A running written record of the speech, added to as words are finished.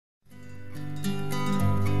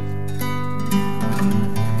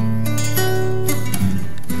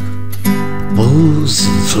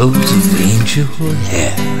floats of angel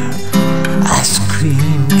hair, ice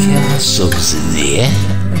cream castles in the air,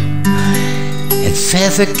 and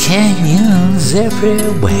feather canyons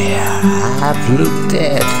everywhere. I've looked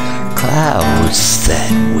at clouds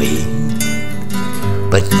that way,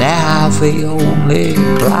 but now they only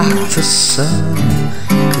block the sun.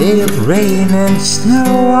 They rain and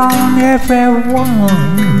snow on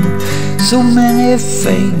everyone. So many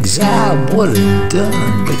things I would have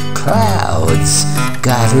done, but clouds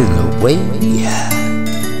got in the way.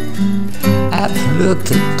 I've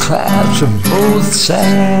looked at clouds from both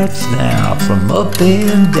sides now, from up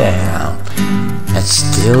and down, and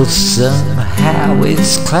still somehow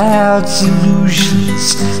it's clouds'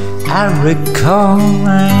 illusions I recall.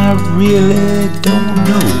 I really don't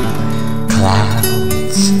know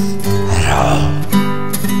clouds at all.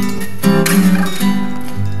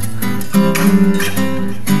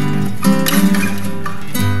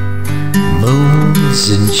 Moons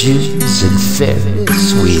and Junes and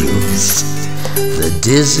Ferris wheels, the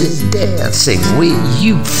dizzy dancing way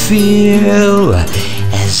you feel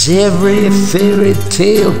as every fairy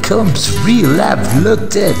tale comes real. I've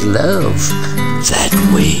looked at love that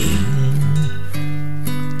way,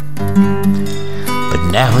 but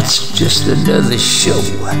now it's just another show.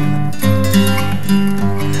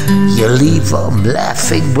 You leave them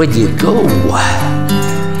laughing when you go,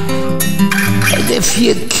 and if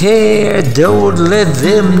you care, don't let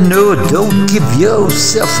them know. Don't give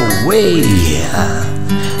yourself away.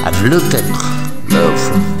 I've looked at love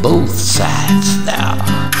from both sides now,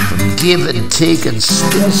 from give and take, and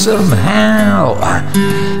still somehow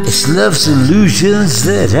it's love's illusions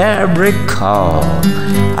that I recall.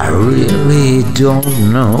 I really don't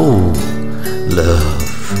know love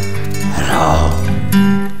at all.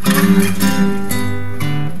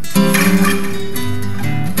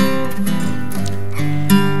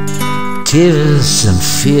 Tears and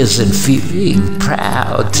fears and feeling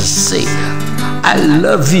proud to say I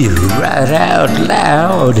love you right out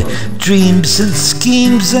loud. Dreams and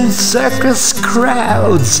schemes and circus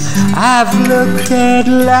crowds, I've looked at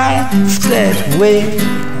life that way.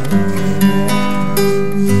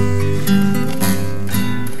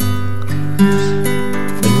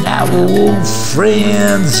 And now old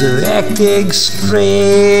friends are acting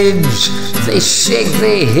strange. They shake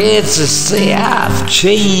their heads and say I've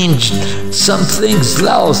changed. Something's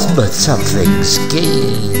lost, but something's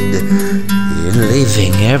gained in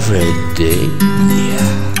living every day.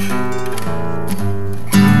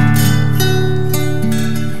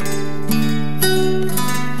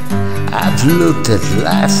 I've looked at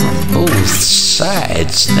life from both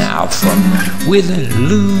sides now, from win and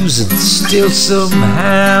lose, and still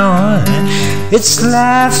somehow it's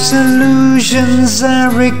life's illusions I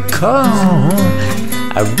recall.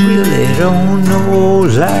 I really don't know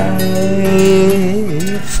life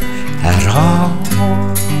at all.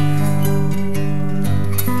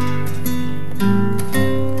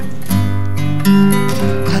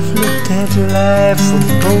 I've looked at life from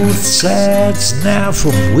both sides now,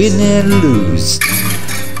 from win and lose,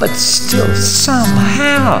 but still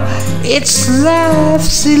somehow it's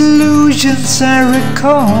life's illusions I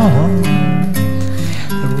recall.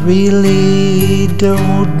 I really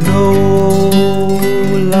don't know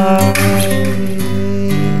life.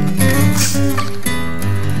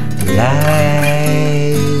 At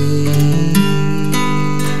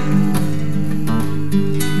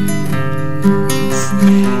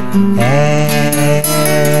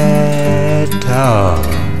all.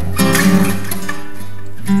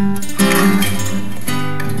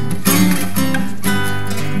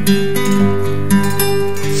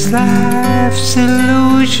 Life's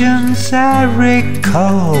illusions I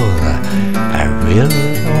recall. I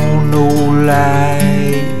really don't know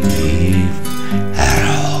life.